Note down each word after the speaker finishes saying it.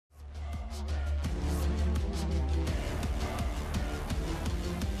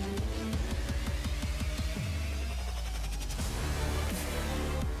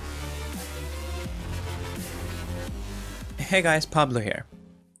Hey guys, Pablo here.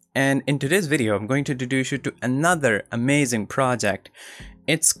 And in today's video, I'm going to introduce you to another amazing project.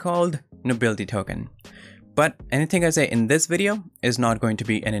 It's called Nobility token. But anything I say in this video is not going to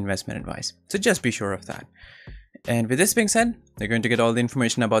be an investment advice. So just be sure of that. And with this being said, you're going to get all the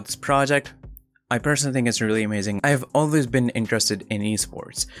information about this project. I personally think it's really amazing. I've always been interested in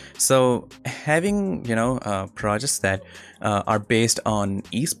esports. So having, projects that are based on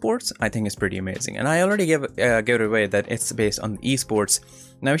esports, I think is pretty amazing. And I already gave it away that it's based on esports.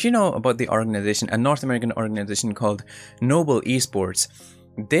 Now, if you know about the organization, a North American organization called Nobility Esports,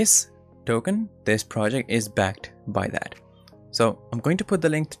 this token, this project is backed by that. So I'm going to put the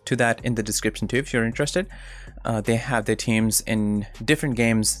link to that in the description too, if you're interested. They have their teams in different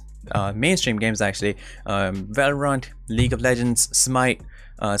games, mainstream games actually, Valorant, League of Legends, Smite,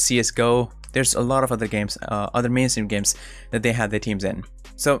 CSGO. There's a lot of other games, other mainstream games that they have their teams in.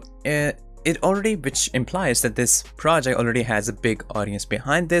 So it already, which implies that this project already has a big audience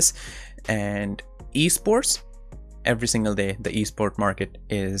behind this. And esports, every single day the esport market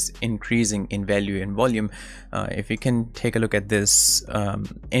is increasing in value and volume. If you can take a look at this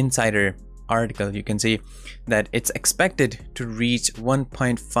insider article, you can see that it's expected to reach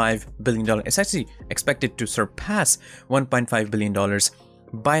 $1.5 billion. It's actually expected to surpass $1.5 billion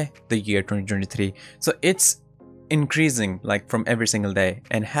by the year 2023. So it's increasing like from every single day,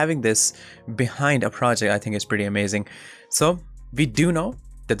 and having this behind a project I think is pretty amazing. So we do know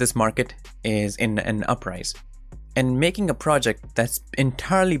that this market is in an uprise, and making a project that's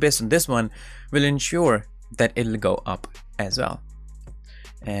entirely based on this one will ensure that it'll go up as well.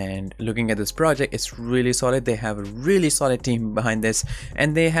 And looking at this project, it's really solid. They have a really solid team behind this,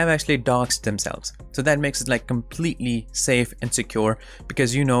 and they have actually doxed themselves. So that makes it like completely safe and secure,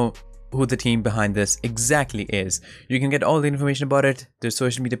 because you know who the team behind this exactly is. You can get all the information about it, their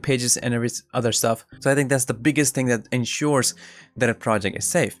social media pages and every other stuff. So I think that's the biggest thing that ensures that a project is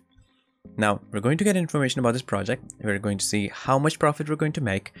safe. Now, we're going to get information about this project. We're going to see how much profit we're going to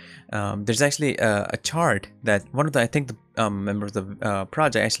make. There's actually a chart that one of the, I think the members of the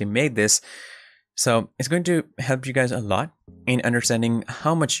project actually made this. So it's going to help you guys a lot in understanding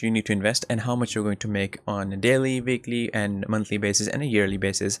how much you need to invest and how much you're going to make on a daily, weekly, and monthly basis and a yearly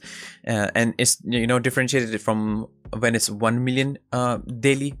basis. And it's, differentiated from when it's 1 million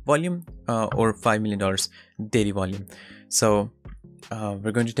daily volume or $5 million daily volume. So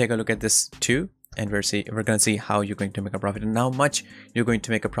we're going to take a look at this too, and we're going to see how you're going to make a profit and how much you're going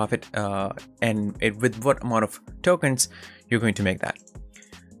to make a profit, and with what amount of tokens you're going to make that.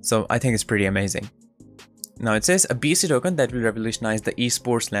 So I think it's pretty amazing. Now it says a BC token that will revolutionize the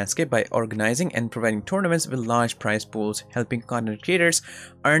esports landscape by organizing and providing tournaments with large prize pools, helping content creators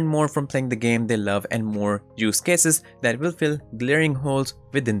earn more from playing the game they love, and more use cases that will fill glaring holes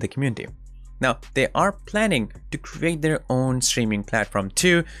within the community. Now, they are planning to create their own streaming platform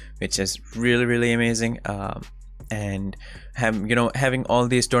too, which is really amazing. And having all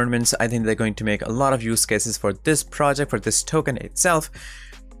these tournaments, I think they're going to make a lot of use cases for this project, for this token itself,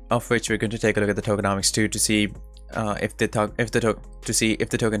 of which we're going to take a look at the tokenomics too, to see if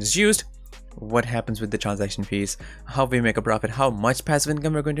the token is used, what happens with the transaction fees, how we make a profit, how much passive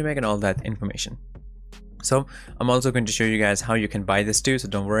income we're going to make, and all that information. So I'm also going to show you guys how you can buy this too, so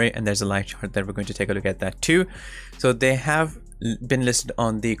don't worry. And there's a live chart that we're going to take a look at that too. So they have been listed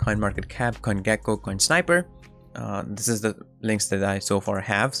on the CoinMarketCap, CoinGecko, CoinSniper. This is the links that I so far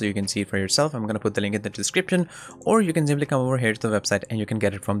have, so you can see it for yourself. I'm going to put the link in the description, or you can simply come over here to the website and you can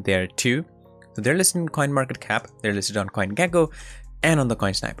get it from there too. So they're listed on CoinMarketCap, they're listed on CoinGecko, and on the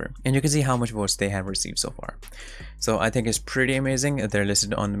CoinSniper, and you can see how much votes they have received so far. So I think it's pretty amazing. They're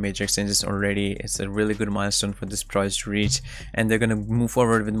listed on the major exchanges already. It's a really good milestone for this project to reach, and they're going to move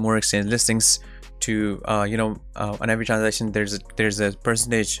forward with more exchange listings to on every transaction there's a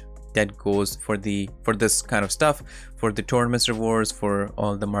percentage that goes for this kind of stuff, for the tournaments rewards, for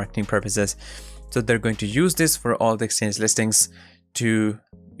all the marketing purposes. So they're going to use this for all the exchange listings to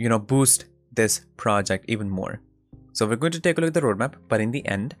boost this project even more. So we're going to take a look at the roadmap, but in the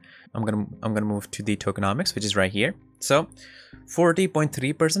end, I'm gonna move to the tokenomics, which is right here. So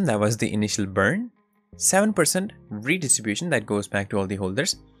 40.3%, that was the initial burn, 7% redistribution that goes back to all the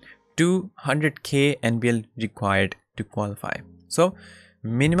holders, 200k NBL required to qualify. So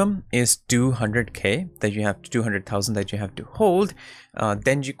minimum is 200k that you have to 200,000 that you have to hold,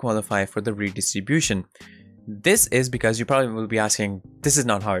 then you qualify for the redistribution. This is because you probably will be asking, this is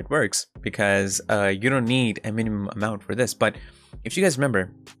not how it works, because you don't need a minimum amount for this. But if you guys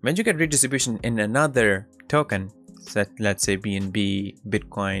remember, when you get redistribution in another token, so let's say BNB,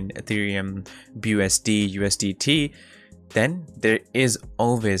 Bitcoin, Ethereum, BUSD, USDT, then there is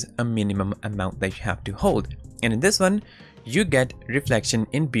always a minimum amount that you have to hold. And in this one, you get reflection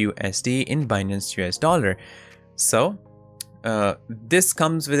in BUSD in Binance US dollar. So this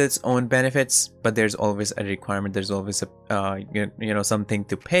comes with its own benefits, but there's always a requirement. There's always a something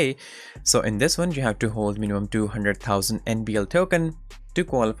to pay. So in this one, you have to hold minimum 200,000 NBL token to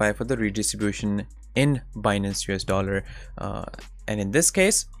qualify for the redistribution in Binance US dollar. And in this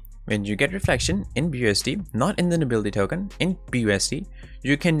case, when you get reflection in BUSD, not in the Nobility token, in BUSD,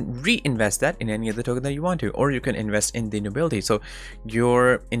 you can reinvest that in any other token that you want to, or you can invest in the Nobility. So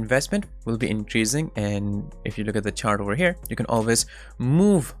your investment will be increasing. And if you look at the chart over here, you can always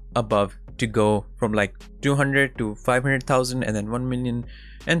move above to go from like 200 to 500,000 and then 1 million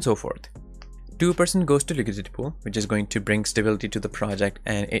and so forth. 2% goes to liquidity pool, which is going to bring stability to the project,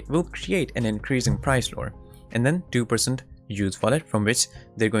 and it will create an increasing price floor. And then 2% use wallet, from which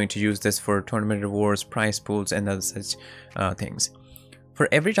they're going to use this for tournament rewards, prize pools, and other such things. For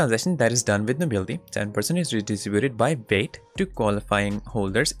every transaction that is done with Nobility, 10% is redistributed by weight to qualifying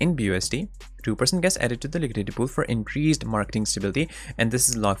holders in BUSD. 2% gets added to the liquidity pool for increased marketing stability, and this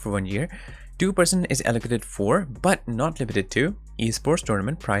is locked for 1 year. 2% is allocated for, but not limited to, esports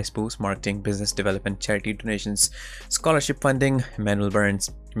tournament, prize pools, marketing, business development, charity donations, scholarship funding, manual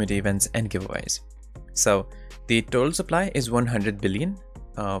burns, community events, and giveaways. So the total supply is 100 billion.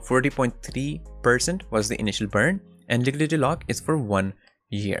 40.3% was the initial burn, and liquidity lock is for 1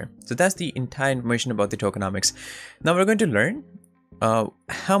 year. So that's the entire information about the tokenomics. Now we're going to learn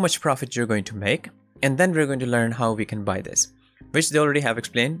how much profit you're going to make, and then we're going to learn how we can buy this, which they already have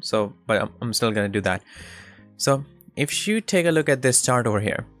explained. So, but I'm still going to do that. So if you take a look at this chart over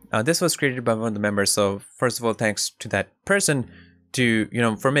here, this was created by one of the members. So first of all, thanks to that person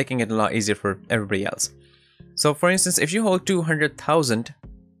for making it a lot easier for everybody else. So for instance, if you hold 200,000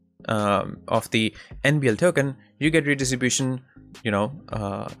 of the NBL token, you get redistribution,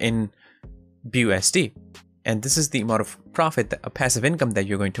 in BUSD, and this is the amount of profit, a passive income that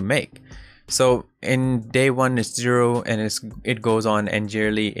you're going to make. So in day one it's 0, and it goes on, and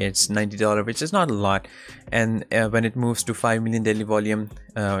yearly it's $90, which is not a lot. And when it moves to 5 million daily volume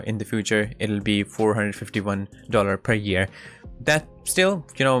in the future, it'll be $451 per year. That still,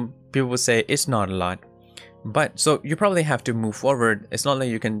 people will say it's not a lot. But so you probably have to move forward. It's not like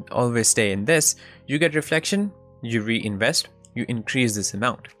you can always stay in this. You get reflection, you reinvest, you increase this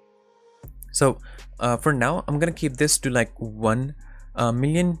amount. So for now, I'm gonna keep this to like 1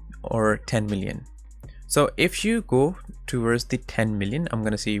 million or 10 million. So if you go towards the 10 million, I'm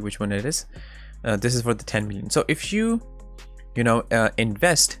gonna see which one it is. This is for the 10 million. So if you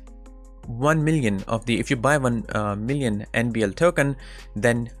invest 1 million of the, if you buy 1 million NBL token,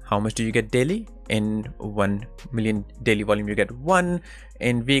 then how much do you get daily? In 1 million daily volume, you get 1.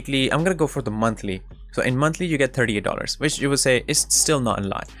 In weekly, I'm gonna go for the monthly. So in monthly, you get $38, which you will say is still not a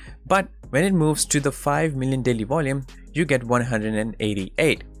lot. But when it moves to the 5 million daily volume, you get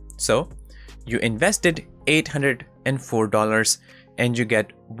 188. So you invested $804 and you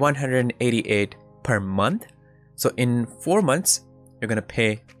get 188 per month. So in 4 months, you're gonna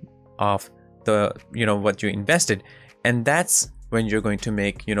pay off the what you invested, and that's when you're going to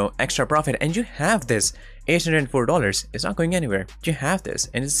make extra profit. And you have this $804. It's not going anywhere. You have this,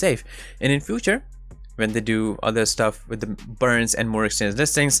 and it's safe. And in future, when they do other stuff with the burns and more exchange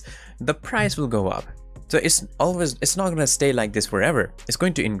listings, the price will go up. So it's not going to stay like this forever. It's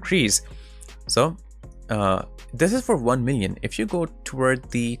going to increase. So this is for 1 million. If you go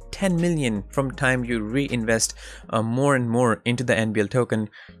toward the 10 million from time you reinvest more and more into the NBL token,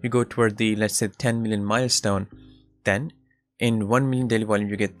 you go toward the, let's say, 10 million milestone, then in 1 million daily volume,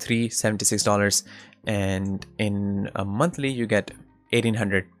 you get $376, and in a monthly, you get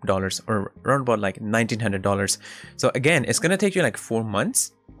 $1,800, or around about like $1,900. So again, it's gonna take you like 4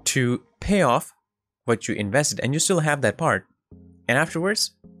 months to pay off what you invested, and you still have that part. And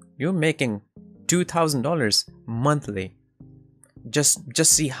afterwards, you're making $2,000 monthly. Just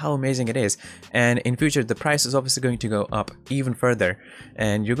see how amazing it is. And in future, the price is obviously going to go up even further,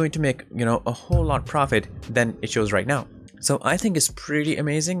 and you're going to make a whole lot profit than it shows right now. So I think it's pretty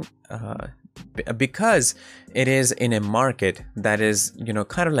amazing because it is in a market that is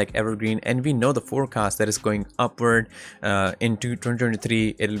kind of like evergreen, and we know the forecast that is going upward. Into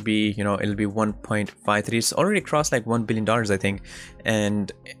 2023 it'll be 1.53. It's already crossed like $1 billion, I think,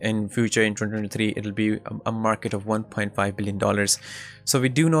 and in future in 2023 it'll be a market of $1.5 billion. So we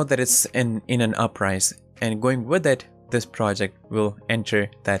do know that it's in an uprise, and going with it, this project will enter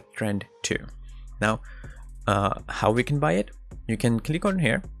that trend too. Now how we can buy it, you can click on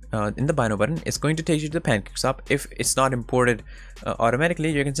here in the buy now button. It's going to take you to the PancakeSwap. If it's not imported automatically,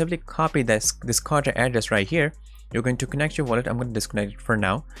 you can simply copy this contract address right here, you're going to connect your wallet. I'm going to disconnect it for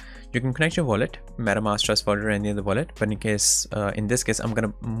now. You can connect your wallet, MetaMask Trust Wallet or any other wallet, but in this case, I'm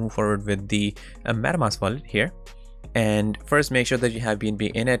going to move forward with the MetaMask wallet here. And first, make sure that you have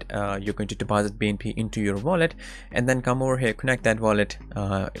BNB in it. You're going to deposit BNB into your wallet, and then come over here, connect that wallet,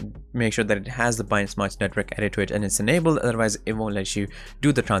 make sure that it has the Binance Smart Network added to it and it's enabled, otherwise it won't let you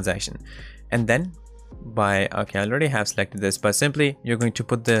do the transaction. And then okay, I already have selected this, but simply you're going to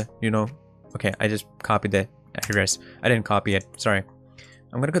put the, okay, I just copied the address. I didn't copy it, sorry.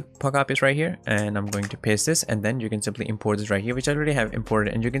 I'm going to copy this right here, and I'm going to paste this, and then you can simply import this right here, which I already have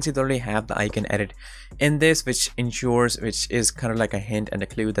imported. And you can see they already have the icon edit in this, which is kind of like a hint and a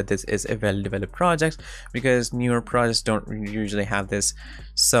clue that this is a well-developed project, because newer projects don't usually have this.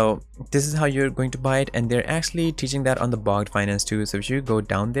 So this is how you're going to buy it, and they're actually teaching that on the bogged finance too. So if you go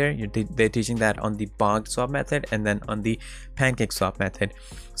down there, they're teaching that on the bogged swap method and then on the pancake swap method.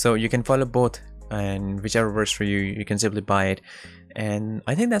 So you can follow both, and whichever works for you, you can simply buy it. And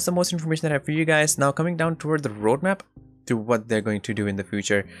I think that's the most information that I have for you guys. Now, coming down toward the roadmap to what they're going to do in the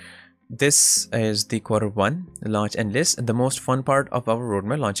future. This is the Q1 launch and list. The most fun part of our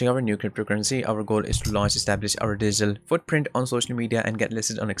roadmap, launching our new cryptocurrency. Our goal is to establish our digital footprint on social media and get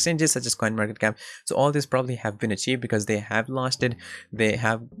listed on exchanges such as CoinMarketCap. So all this probably have been achieved because they have launched it. They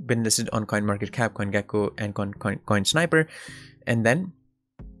have been listed on CoinMarketCap, CoinGecko, and CoinSniper. And then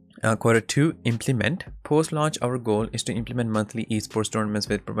Q2 implement. Post launch, our goal is to implement monthly esports tournaments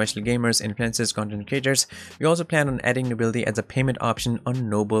with professional gamers, influencers, content creators. We also plan on adding Nobility as a payment option on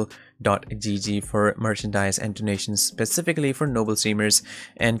noble.gg for merchandise and donations, specifically for Noble streamers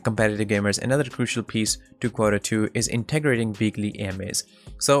and competitive gamers. Another crucial piece to Q2 is integrating weekly AMAs.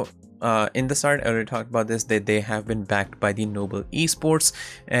 So in the start, I already talked about this, that they have been backed by the Noble Esports,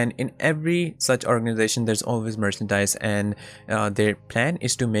 and in every such organization there's always merchandise, and their plan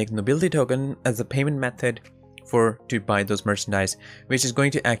is to make Nobility token as a payment method to buy those merchandise, which is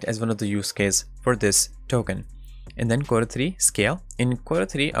going to act as one of the use case for this token. And then Q3 scale. In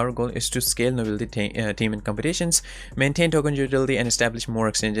Q3, our goal is to scale Nobility team in competitions, maintain token utility, and establish more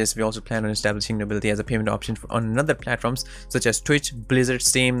exchanges. We also plan on establishing Nobility as a payment option on other platforms such as Twitch, Blizzard,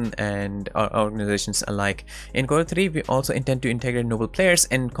 Steam, and organizations alike. In Q3, we also intend to integrate Noble players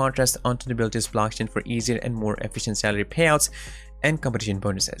and contrast onto Nobility's blockchain for easier and more efficient salary payouts and competition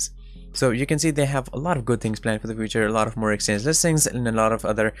bonuses. So you can see they have a lot of good things planned for the future, a lot of more exchange listings, and a lot of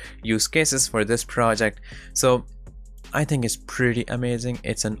other use cases for this project. So I think it's pretty amazing.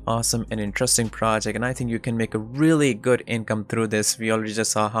 It's an awesome and interesting project, and I think you can make a really good income through this. We already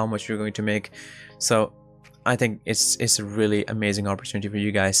just saw how much you're going to make. So I think it's a really amazing opportunity for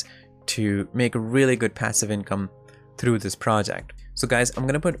you guys to make a really good passive income through this project. So guys, I'm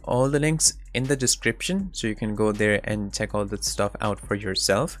gonna put all the links in the description so you can go there and check all the stuff out for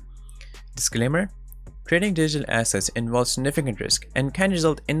yourself. Disclaimer: trading digital assets involves significant risk and can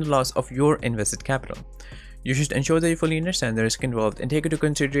result in the loss of your invested capital. You should ensure that you fully understand the risk involved and take into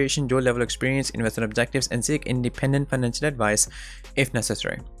consideration your level of experience, investment objectives, and seek independent financial advice if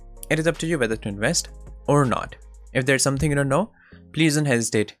necessary. It is up to you whether to invest or not. If there's something you don't know, please don't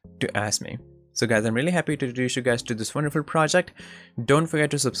hesitate to ask me. So guys, I'm really happy to introduce you guys to this wonderful project. Don't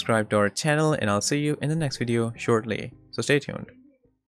forget to subscribe to our channel, and I'll see you in the next video shortly. So stay tuned.